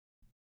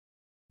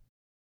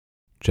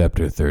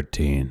Chapter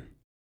 13.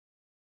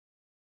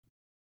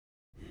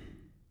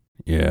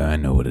 Yeah, I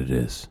know what it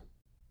is.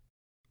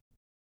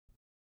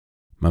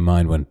 My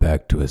mind went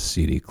back to a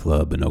seedy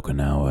club in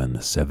Okinawa in the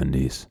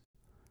 70s.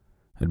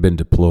 I'd been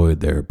deployed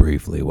there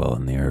briefly while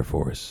in the Air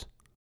Force.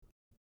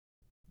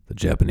 The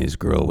Japanese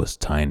girl was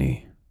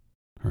tiny.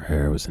 Her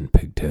hair was in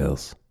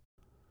pigtails.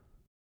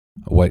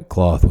 A white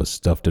cloth was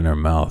stuffed in her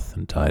mouth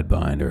and tied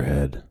behind her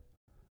head.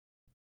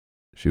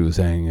 She was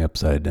hanging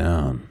upside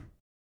down,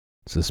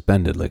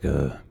 suspended like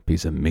a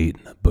piece of meat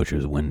in a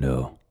butcher's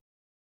window,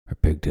 her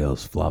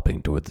pigtails flopping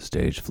toward the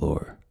stage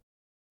floor,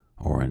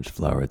 orange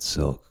flowered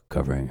silk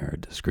covering her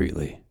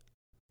discreetly.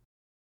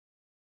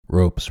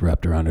 Ropes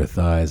wrapped around her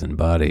thighs and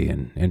body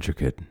in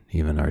intricate,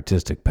 even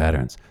artistic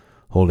patterns,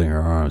 holding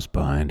her arms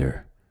behind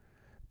her,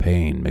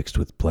 pain mixed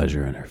with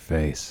pleasure in her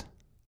face.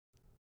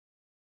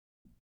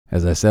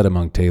 As I sat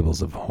among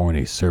tables of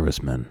horny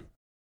servicemen,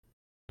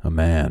 a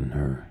man,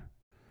 her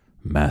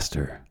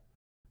master,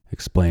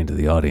 explained to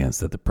the audience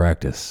that the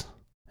practice,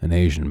 an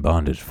Asian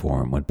bondage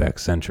form, went back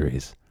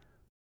centuries.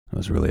 It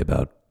was really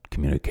about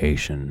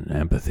communication,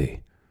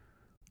 empathy,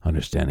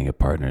 understanding a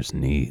partner's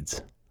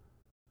needs.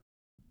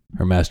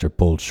 Her master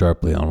pulled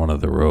sharply on one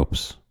of the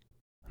ropes,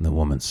 and the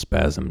woman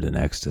spasmed in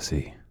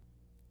ecstasy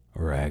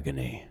or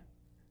agony.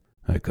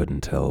 I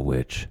couldn't tell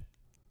which.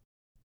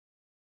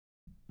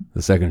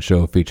 The second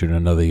show featured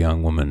another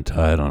young woman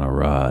tied on a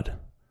rod,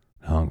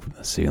 hung from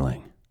the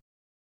ceiling.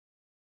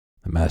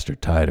 The master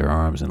tied her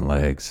arms and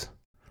legs,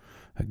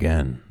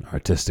 again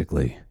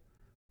artistically,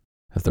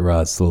 as the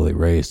rod slowly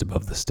raised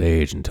above the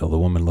stage until the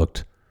woman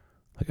looked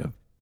like a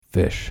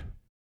fish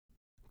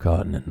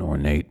caught in an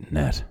ornate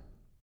net.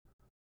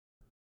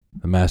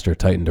 The master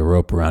tightened a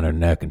rope around her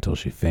neck until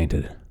she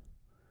fainted.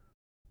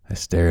 I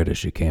stared as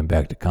she came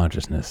back to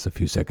consciousness a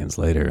few seconds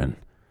later and,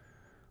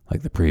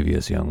 like the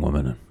previous young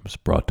woman, was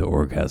brought to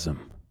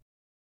orgasm.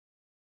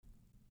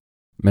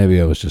 Maybe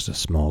I was just a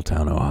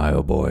small-town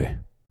Ohio boy.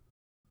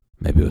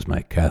 Maybe it was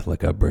my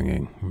Catholic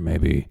upbringing, or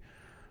maybe,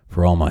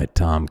 for all my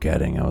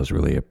tomcatting, I was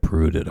really a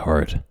prude at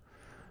heart.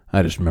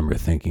 I just remember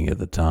thinking at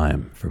the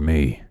time, for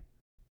me,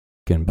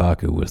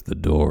 Kenbaku was the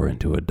door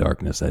into a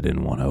darkness I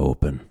didn't want to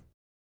open.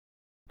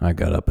 I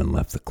got up and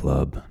left the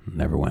club, and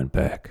never went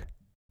back.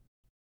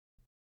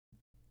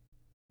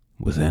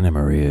 Was Anna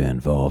Maria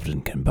involved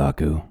in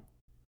Kenbaku?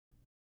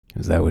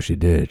 Is that what she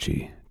did?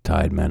 She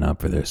tied men up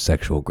for their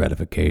sexual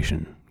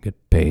gratification,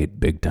 get paid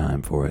big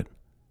time for it.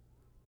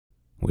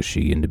 Was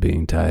she into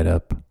being tied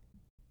up?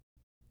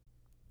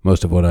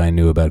 Most of what I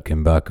knew about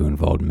Kenbaku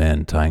involved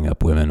men tying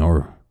up women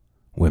or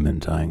women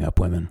tying up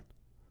women.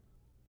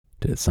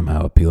 Did it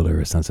somehow appeal to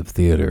her sense of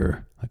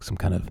theater, like some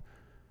kind of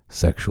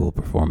sexual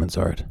performance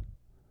art?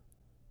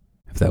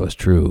 If that was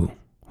true,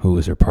 who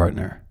was her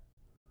partner?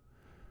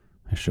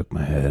 I shook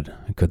my head.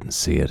 I couldn't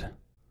see it,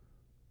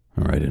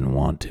 or I didn't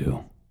want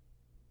to.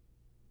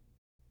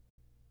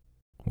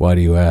 Why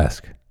do you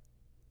ask?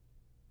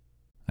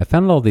 I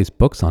found all these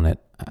books on it.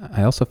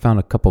 I also found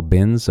a couple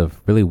bins of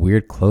really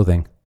weird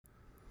clothing.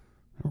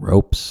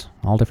 Ropes,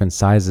 all different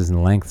sizes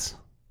and lengths,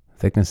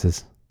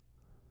 thicknesses.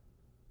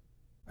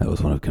 That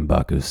was one of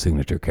Kenbaku's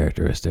signature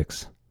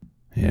characteristics.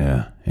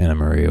 Yeah, Anna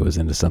Maria was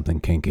into something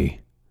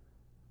kinky.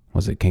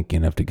 Was it kinky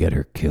enough to get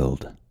her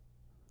killed?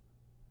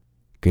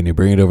 Can you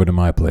bring it over to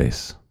my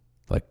place?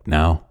 Like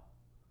now?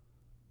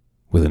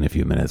 Within a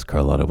few minutes,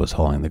 Carlotta was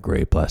hauling the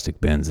gray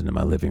plastic bins into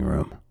my living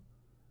room.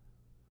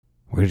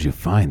 Where did you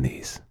find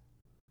these?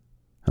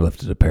 I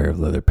lifted a pair of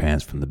leather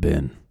pants from the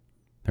bin.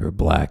 They were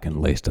black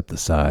and laced up the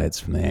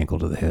sides from the ankle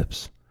to the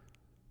hips.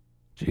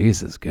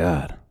 Jesus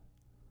God.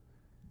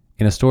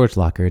 In a storage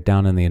locker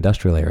down in the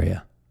industrial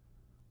area.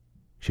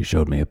 She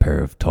showed me a pair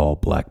of tall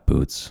black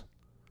boots.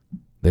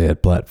 They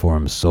had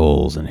platform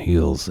soles and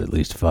heels at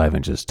least 5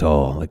 inches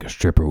tall, like a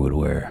stripper would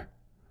wear.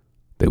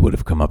 They would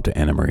have come up to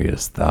Anna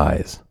Maria's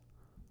thighs.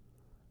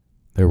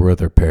 There were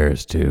other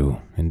pairs too,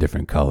 in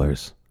different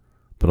colors,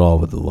 but all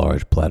with the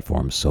large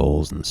platform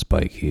soles and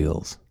spike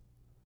heels.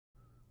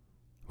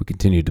 We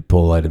continued to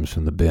pull items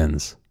from the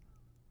bins.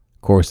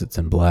 Corsets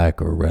in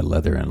black or red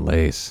leather and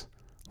lace,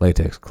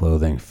 latex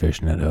clothing,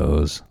 fishnet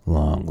hose,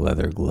 long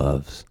leather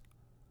gloves.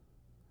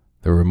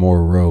 There were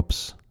more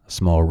ropes, a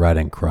small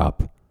riding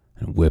crop,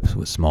 and whips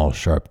with small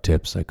sharp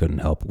tips I couldn't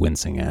help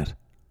wincing at.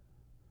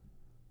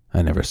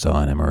 I never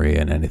saw Anna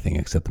Maria in anything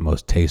except the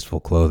most tasteful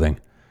clothing,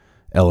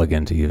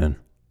 elegant even.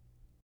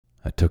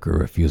 I took her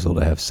refusal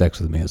to have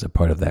sex with me as a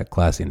part of that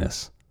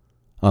classiness,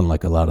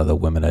 unlike a lot of the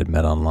women I'd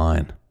met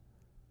online.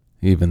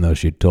 Even though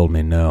she'd told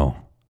me no,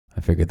 I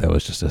figured that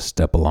was just a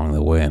step along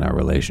the way in our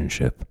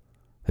relationship,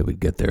 that we'd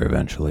get there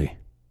eventually.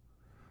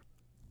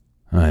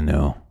 I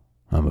know,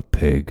 I'm a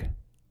pig.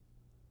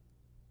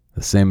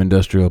 The same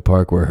industrial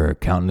park where her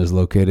accountant is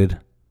located?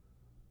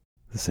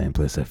 The same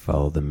place I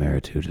followed the mayor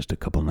to just a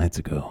couple nights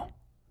ago.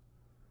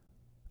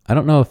 I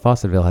don't know if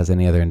Fawcettville has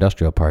any other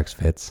industrial parks,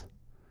 Fitz.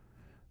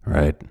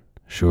 Right,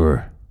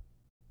 sure.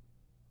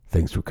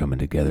 Things were coming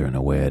together in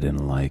a way I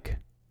didn't like.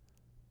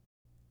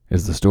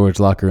 Is the storage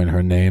locker in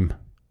her name?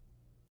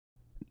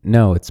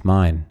 No, it's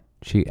mine.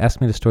 She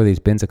asked me to store these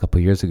bins a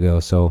couple years ago,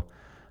 so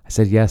I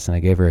said yes and I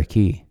gave her a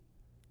key.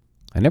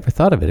 I never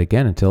thought of it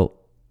again until...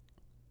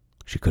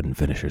 She couldn't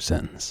finish her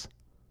sentence.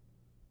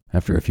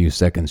 After a few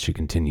seconds, she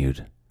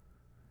continued.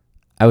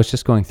 I was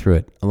just going through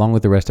it, along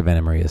with the rest of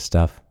Anna Maria's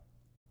stuff.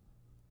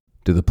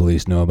 Do the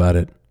police know about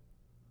it?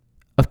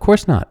 Of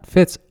course not.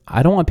 Fitz,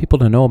 I don't want people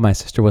to know my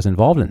sister was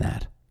involved in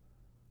that.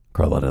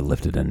 Carlotta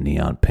lifted a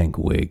neon pink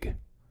wig.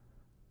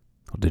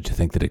 Well, did you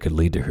think that it could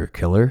lead to her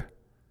killer?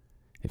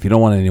 If you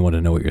don't want anyone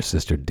to know what your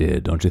sister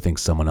did, don't you think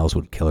someone else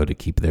would kill her to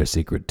keep their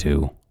secret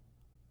too?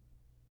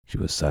 She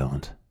was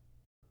silent.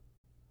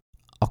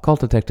 I'll call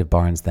Detective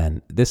Barnes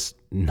then. This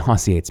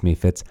nauseates me,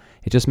 Fitz.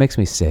 It just makes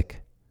me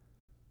sick.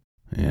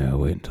 Yeah,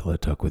 wait until I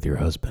talk with your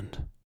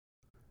husband.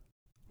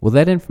 Will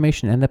that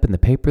information end up in the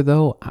paper,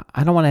 though?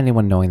 I don't want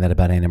anyone knowing that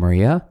about Anna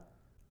Maria.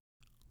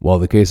 While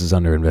the case is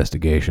under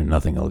investigation,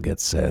 nothing will get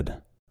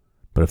said.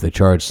 But if they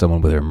charge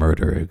someone with her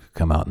murder, it could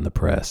come out in the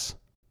press.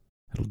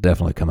 It'll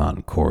definitely come out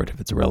in court if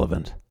it's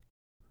relevant.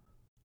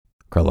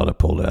 Carlotta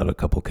pulled out a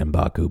couple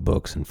Kenbaku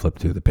books and flipped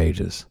through the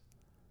pages.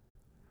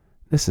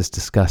 This is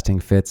disgusting,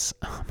 Fitz.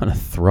 I'm going to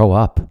throw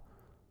up.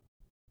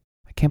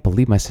 I can't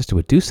believe my sister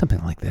would do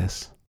something like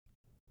this.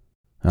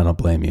 I don't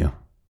blame you,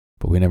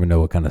 but we never know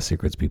what kind of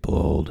secrets people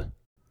hold.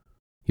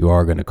 You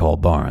are going to call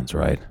Barnes,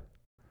 right?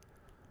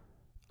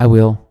 I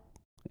will.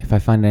 If I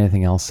find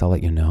anything else, I'll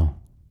let you know.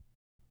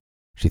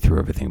 She threw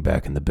everything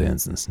back in the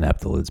bins and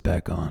snapped the lids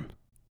back on.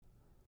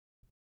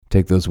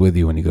 Take those with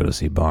you when you go to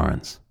see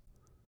Barnes.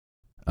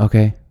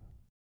 Okay.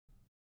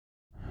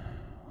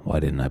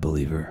 Why didn't I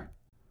believe her?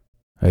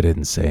 I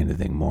didn't say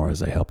anything more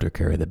as I helped her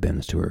carry the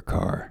bins to her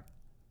car.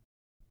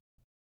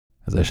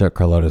 As I shut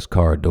Carlotta's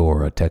car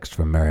door, a text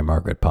from Mary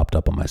Margaret popped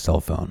up on my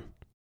cell phone.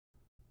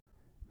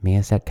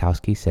 Mia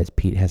Zetkowski says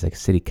Pete has a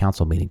city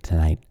council meeting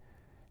tonight.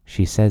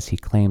 She says he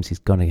claims he's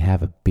going to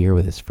have a beer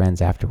with his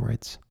friends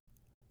afterwards.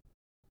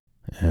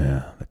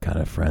 Yeah, the kind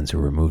of friends who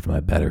removed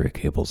my battery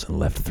cables and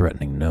left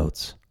threatening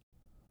notes.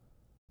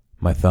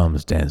 My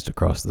thumbs danced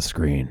across the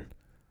screen.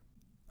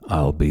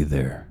 I'll be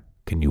there.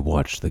 Can you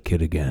watch the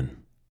kid again?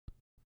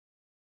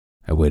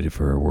 I waited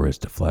for her words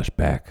to flash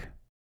back.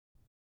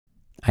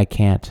 I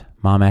can't.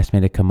 Mom asked me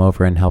to come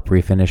over and help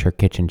refinish her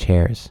kitchen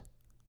chairs.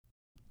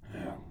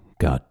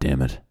 God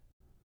damn it.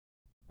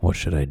 What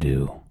should I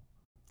do?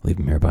 Leave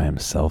him here by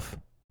himself?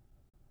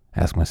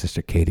 Ask my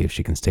sister Katie if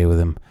she can stay with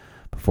him.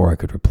 Before I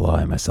could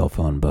reply, my cell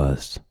phone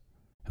buzzed.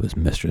 It was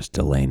Mistress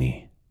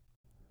Delaney.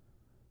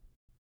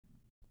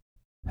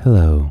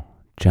 Hello,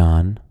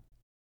 John.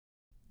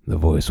 The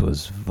voice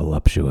was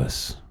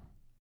voluptuous.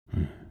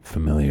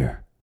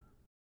 Familiar.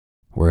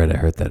 Where had I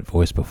heard that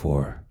voice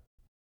before?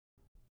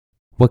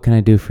 What can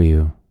I do for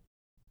you?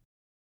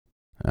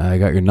 I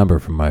got your number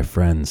from my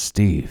friend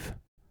Steve.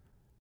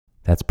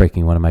 That's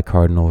breaking one of my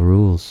cardinal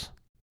rules.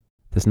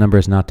 This number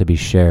is not to be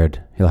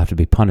shared. He'll have to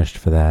be punished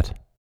for that.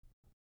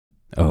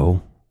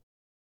 Oh?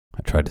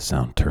 I tried to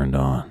sound turned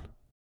on.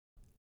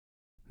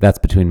 That's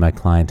between my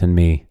client and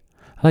me.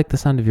 I like the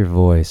sound of your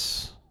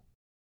voice,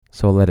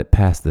 so I'll let it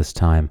pass this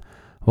time.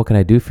 What can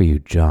I do for you,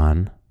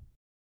 John?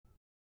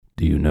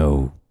 Do you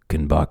know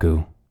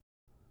Kenbaku?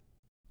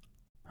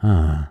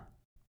 That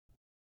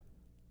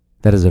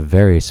is a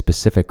very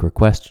specific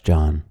request,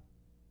 John.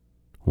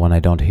 One I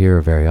don't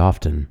hear very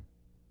often.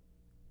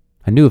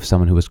 I knew of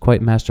someone who was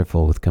quite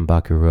masterful with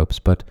Kenbaku ropes,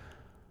 but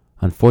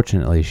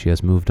unfortunately she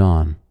has moved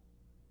on.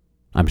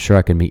 I'm sure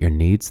I can meet your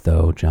needs,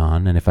 though,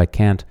 John, and if I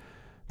can't,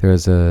 there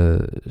is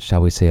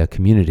shall we say, a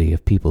community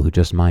of people who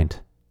just might.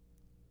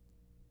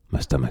 My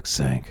stomach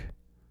sank.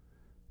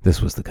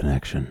 This was the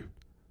connection.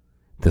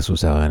 This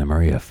was how Anna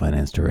Maria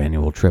financed her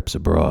annual trips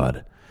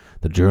abroad.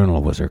 The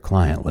journal was her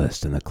client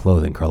list, and the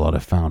clothing Carlotta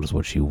found was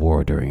what she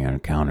wore during our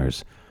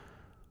encounters.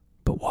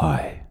 But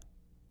why?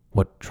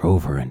 What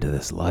drove her into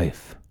this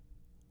life?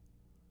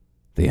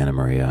 The Anna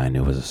Maria I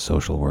knew was a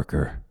social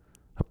worker,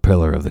 a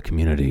pillar of the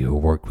community who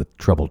worked with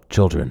troubled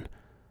children,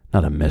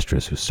 not a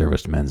mistress who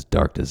serviced men's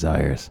dark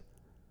desires.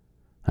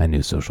 I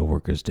knew social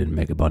workers didn't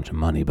make a bunch of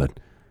money, but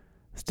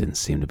this didn't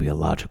seem to be a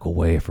logical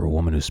way for a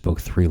woman who spoke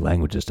 3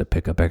 languages to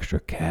pick up extra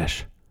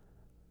cash.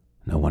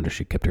 No wonder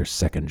she kept her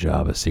second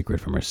job a secret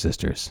from her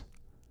sisters.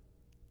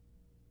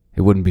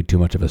 It wouldn't be too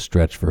much of a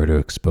stretch for her to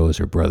expose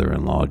her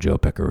brother-in-law, Joe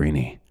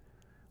Pecorini,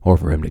 or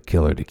for him to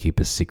kill her to keep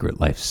his secret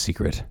life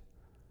secret.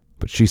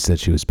 But she said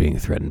she was being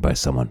threatened by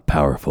someone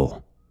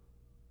powerful.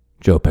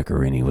 Joe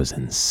Pecorini was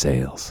in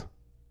sales.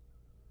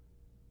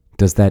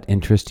 Does that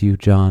interest you,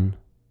 John?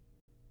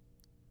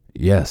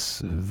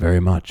 Yes, very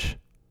much.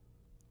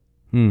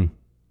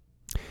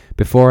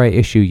 Before I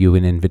issue you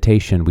an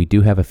invitation, we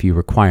do have a few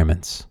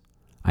requirements.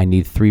 I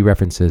need 3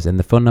 references and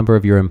the phone number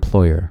of your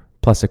employer,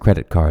 plus a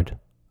credit card.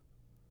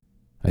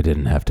 I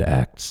didn't have to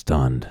act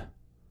stunned.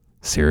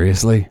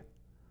 Seriously?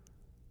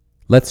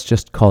 Let's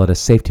just call it a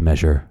safety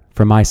measure,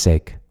 for my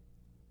sake.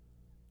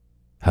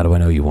 How do I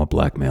know you won't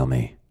blackmail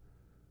me?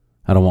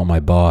 I don't want my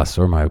boss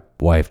or my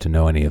wife to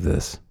know any of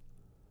this.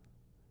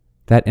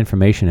 That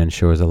information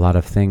ensures a lot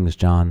of things,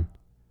 John.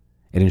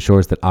 It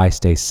ensures that I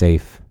stay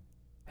safe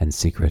and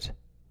secret.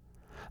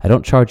 I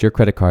don't charge your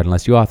credit card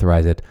unless you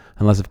authorize it,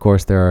 unless, of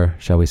course, there are,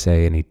 shall we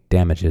say, any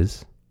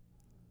damages.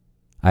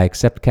 I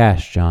accept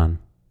cash, John.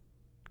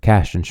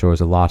 Cash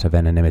ensures a lot of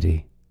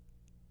anonymity.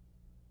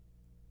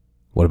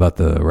 What about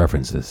the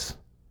references?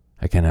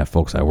 I can't have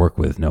folks I work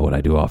with know what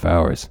I do off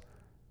hours.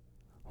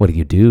 What do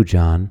you do,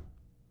 John?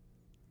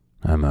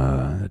 I'm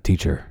a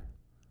teacher.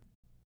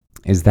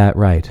 Is that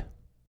right?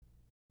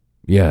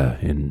 Yeah,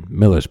 in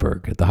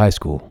Millersburg at the high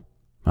school.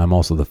 I'm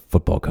also the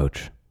football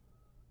coach.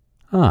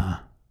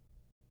 Ah.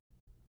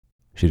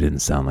 She didn't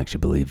sound like she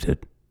believed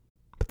it.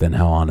 But then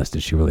how honest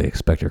did she really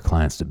expect her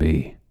clients to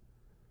be?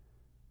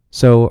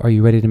 So, are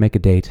you ready to make a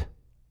date?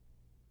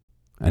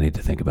 I need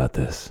to think about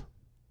this.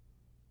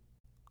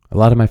 A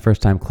lot of my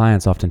first-time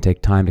clients often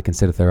take time to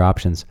consider their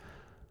options.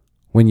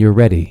 When you're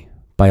ready,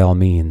 by all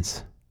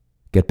means,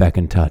 get back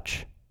in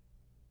touch.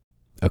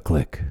 A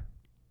click.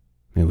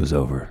 It was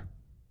over.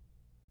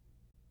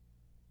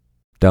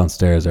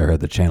 Downstairs, I heard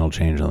the channel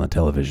change on the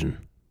television.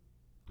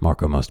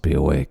 Marco must be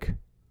awake.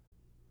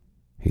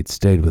 He'd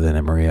stayed with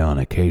Anna Maria on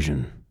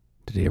occasion.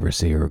 Did he ever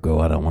see her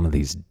go out on one of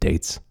these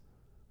dates?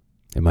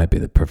 It might be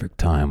the perfect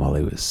time while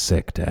he was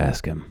sick to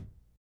ask him.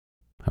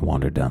 I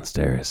wandered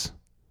downstairs.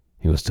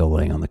 He was still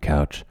laying on the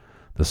couch.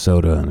 The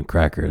soda and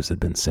crackers had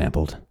been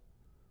sampled.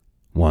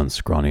 One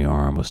scrawny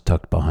arm was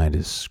tucked behind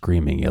his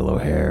screaming yellow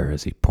hair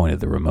as he pointed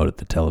the remote at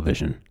the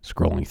television,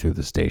 scrolling through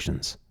the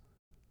stations.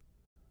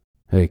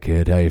 "Hey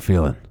kid, how you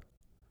feeling?"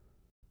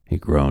 He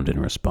groaned in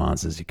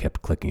response as he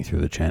kept clicking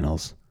through the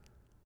channels.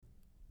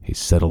 He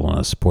settled on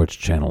a sports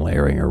channel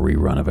airing a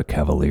rerun of a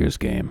Cavaliers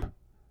game.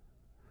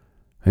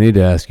 "I need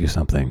to ask you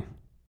something.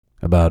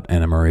 About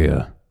Anna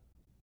Maria."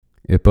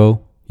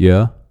 Ippo?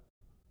 Yeah?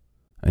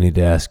 "I need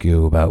to ask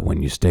you about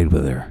when you stayed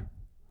with her."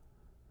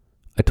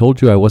 I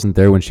told you I wasn't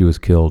there when she was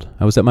killed.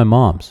 I was at my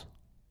mom's.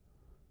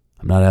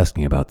 "I'm not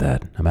asking about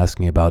that. I'm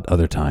asking about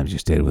other times you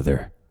stayed with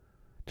her.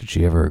 Did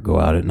she ever go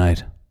out at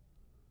night?"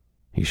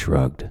 He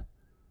shrugged.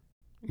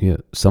 Yeah,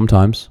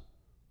 sometimes.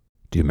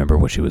 "Do you remember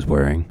what she was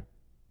wearing?"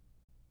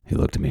 He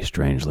looked at me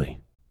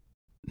strangely.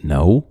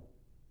 No.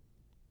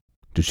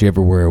 "Did she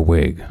ever wear a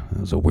wig? It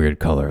was a weird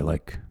color,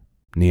 like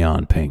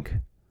neon pink."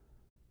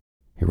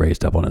 He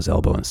raised up on his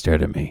elbow and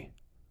stared at me.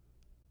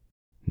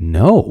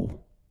 No.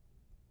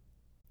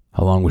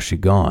 "How long was she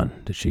gone?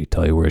 Did she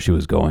tell you where she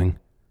was going?"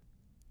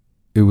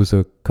 It was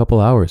a couple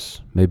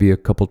hours, maybe a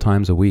couple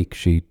times a week.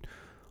 She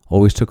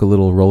always took a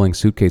little rolling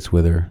suitcase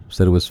with her,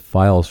 said it was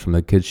files from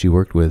the kids she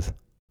worked with.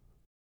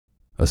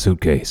 "A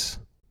suitcase?"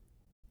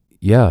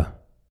 Yeah,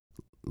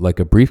 like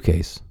a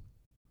briefcase.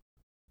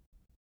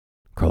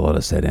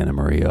 Carlotta said Anna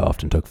Maria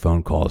often took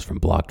phone calls from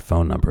blocked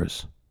phone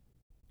numbers,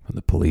 from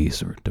the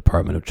police or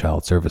Department of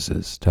Child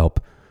Services, to help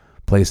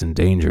place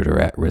endangered or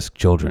at-risk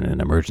children in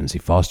emergency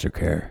foster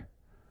care.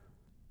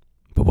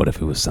 But what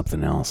if it was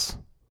something else?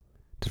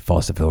 Did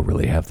Fosterville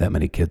really have that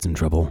many kids in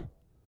trouble?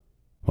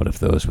 What if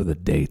those were the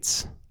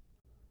dates?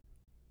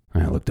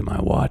 I looked at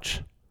my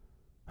watch.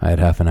 I had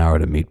half an hour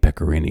to meet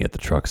Pecorini at the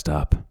truck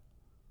stop.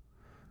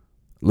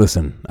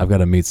 "Listen, I've got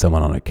to meet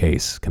someone on a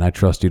case. Can I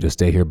trust you to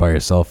stay here by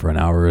yourself for an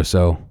hour or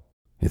so?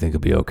 You think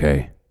it'll be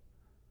okay?"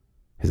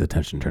 His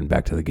attention turned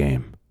back to the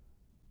game.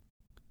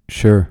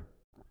 Sure.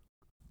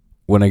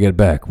 "When I get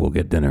back, we'll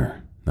get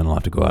dinner. Then I'll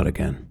have to go out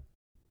again."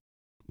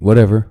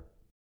 Whatever.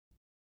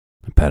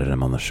 I patted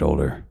him on the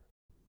shoulder.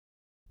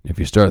 "If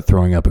you start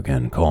throwing up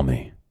again, call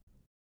me."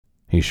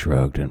 He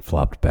shrugged and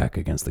flopped back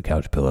against the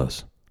couch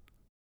pillows.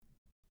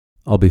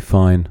 I'll be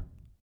fine.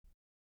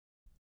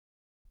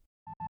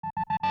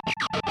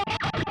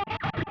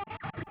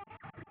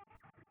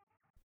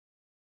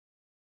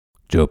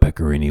 Joe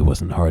Pecorini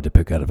wasn't hard to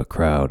pick out of a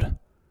crowd.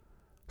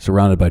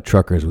 Surrounded by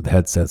truckers with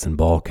headsets and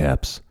ball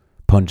caps,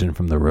 pungent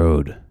from the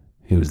road,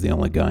 he was the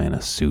only guy in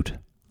a suit.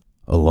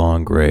 A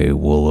long gray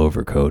wool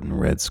overcoat and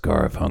red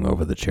scarf hung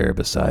over the chair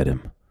beside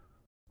him.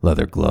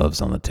 Leather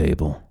gloves on the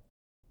table.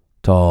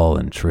 Tall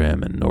and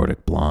trim and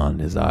Nordic blonde,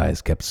 his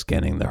eyes kept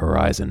scanning the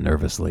horizon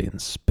nervously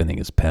and spinning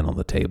his pen on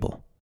the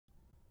table.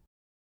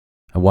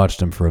 I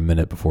watched him for a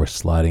minute before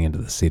sliding into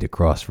the seat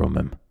across from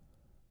him.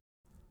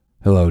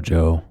 "Hello,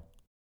 Joe."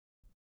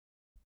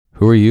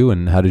 Who are you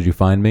and how did you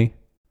find me?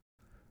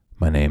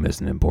 "My name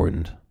isn't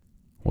important.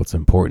 What's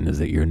important is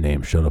that your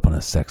name showed up on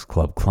a sex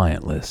club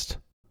client list."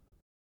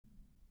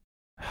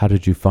 How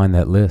did you find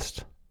that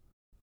list?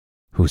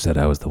 "Who said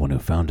I was the one who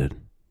found it?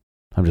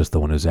 I'm just the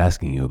one who's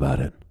asking you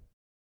about it."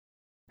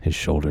 His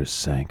shoulders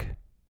sank.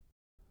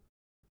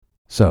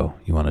 "So,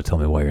 you want to tell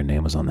me why your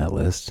name was on that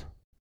list?"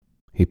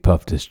 He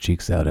puffed his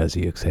cheeks out as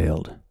he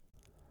exhaled.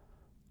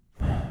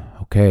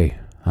 Okay,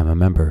 I'm a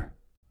member.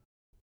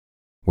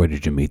 "Where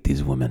did you meet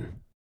these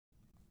women?"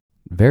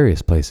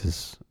 Various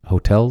places.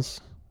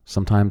 Hotels,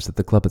 sometimes at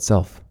the club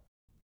itself.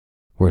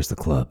 "Where's the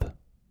club?"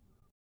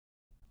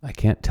 I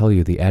can't tell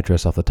you the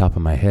address off the top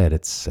of my head.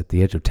 It's at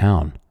the edge of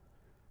town.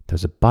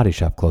 There's a body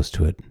shop close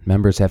to it.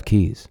 Members have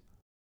keys.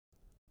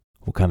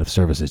 "What kind of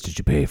services did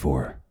you pay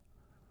for?"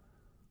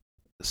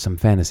 Some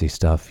fantasy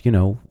stuff,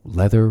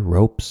 leather,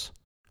 ropes.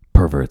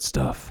 "Pervert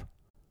stuff."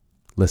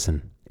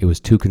 Listen, it was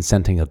two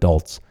consenting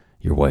adults.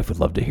 Your wife would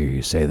love to hear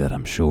you say that,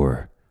 I'm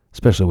sure,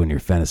 especially when your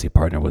fantasy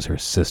partner was her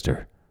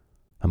sister,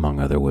 among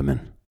other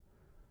women.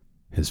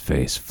 His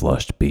face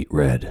flushed beet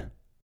red.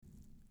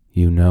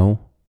 You know?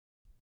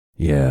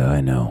 Yeah,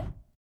 I know.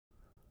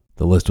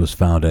 The list was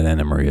found at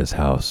Anna Maria's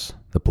house.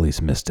 The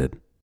police missed it.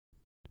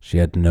 She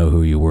had to know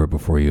who you were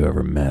before you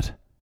ever met.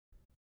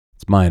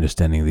 It's my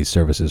understanding these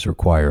services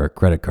require a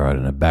credit card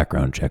and a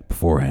background check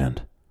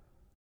beforehand.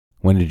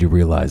 When did you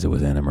realize it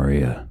was Anna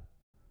Maria?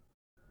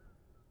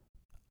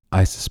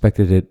 I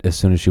suspected it as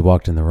soon as she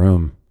walked in the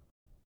room.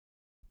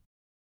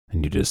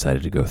 And you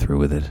decided to go through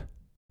with it?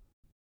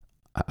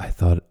 I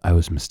thought I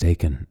was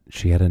mistaken.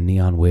 She had a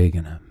neon wig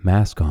and a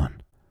mask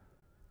on.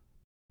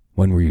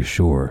 When were you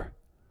sure?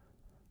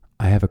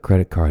 I have a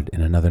credit card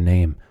in another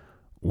name.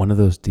 One of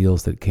those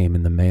deals that came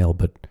in the mail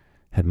but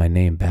had my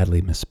name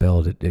badly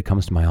misspelled. It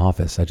comes to my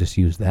office. I just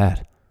used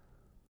that.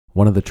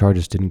 One of the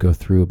charges didn't go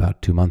through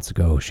about 2 months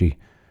ago. She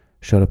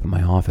showed up at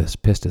my office,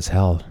 pissed as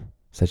hell,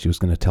 said she was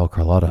going to tell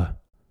Carlotta.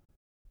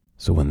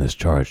 So when this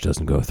charge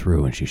doesn't go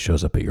through and she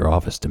shows up at your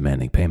office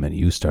demanding payment,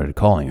 you started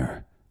calling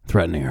her,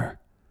 threatening her,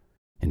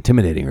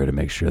 intimidating her to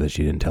make sure that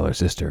she didn't tell her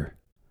sister.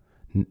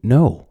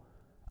 No.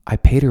 I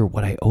paid her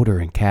what I owed her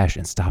in cash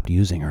and stopped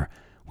using her.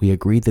 We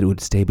agreed that it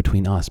would stay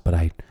between us, but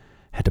I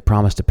had to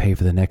promise to pay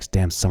for the next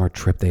damn summer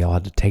trip they all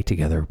had to take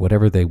together,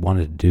 whatever they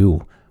wanted to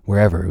do,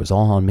 wherever. It was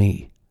all on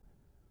me.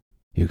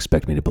 You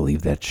expect me to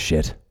believe that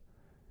shit?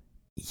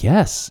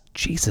 Yes.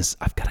 Jesus,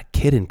 I've got a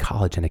kid in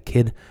college and a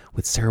kid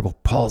with cerebral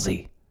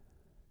palsy.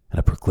 And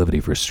a proclivity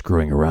for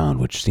screwing around,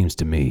 which seems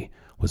to me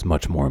was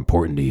much more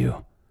important to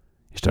you.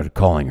 You started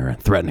calling her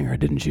and threatening her,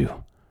 didn't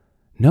you?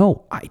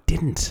 No, I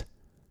didn't.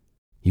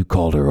 You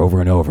called her over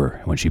and over,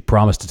 and when she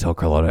promised to tell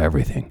Carlotta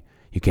everything,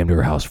 you came to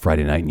her house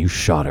Friday night and you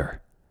shot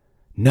her.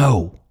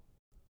 No.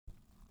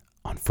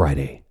 On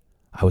Friday,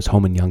 I was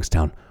home in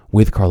Youngstown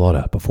with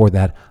Carlotta. Before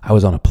that, I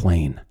was on a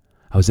plane.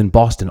 I was in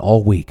Boston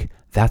all week.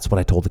 That's what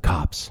I told the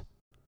cops.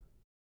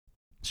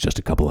 It's just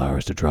a couple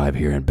hours to drive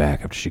here and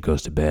back after she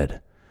goes to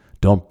bed.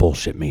 Don't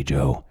bullshit me,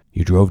 Joe.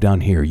 You drove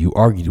down here, you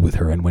argued with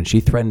her, and when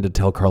she threatened to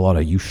tell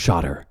Carlotta, you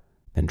shot her,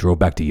 then drove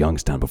back to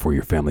Youngstown before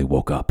your family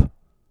woke up.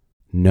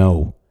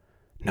 No.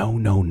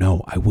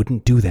 No. I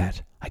wouldn't do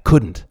that. I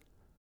couldn't.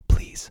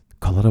 Please.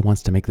 Carlotta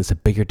wants to make this a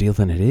bigger deal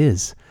than it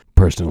is.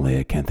 Personally,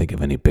 I can't think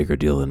of any bigger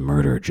deal than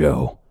murder,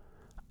 Joe.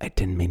 I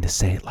didn't mean to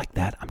say it like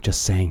that. I'm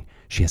just saying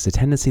she has a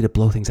tendency to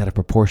blow things out of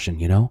proportion,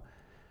 you know?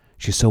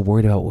 She's so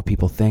worried about what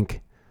people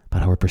think,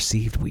 about how we're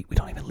perceived. We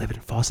don't even live in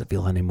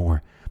Fawcettville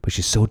anymore, but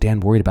she's so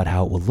damn worried about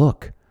how it will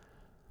look.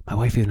 My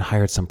wife even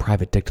hired some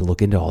private dick to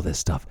look into all this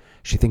stuff.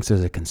 She thinks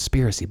there's a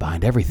conspiracy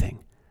behind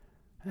everything.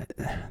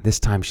 This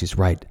time she's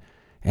right.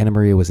 Anna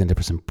Maria was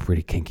into some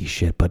pretty kinky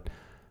shit, but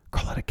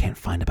Carlotta can't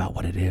find about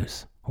what it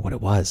is, or what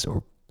it was,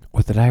 or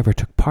that I ever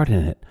took part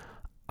in it.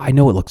 I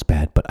know it looks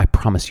bad, but I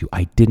promise you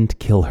I didn't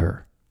kill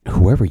her.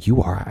 Whoever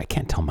you are, I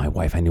can't tell my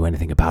wife I knew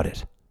anything about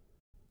it.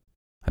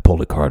 I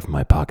pulled a card from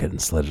my pocket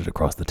and slid it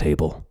across the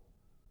table.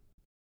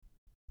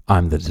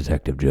 I'm the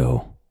detective,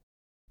 Joe.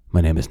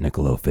 My name is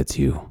Niccolo Fitz,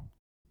 and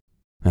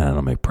I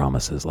don't make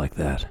promises like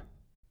that.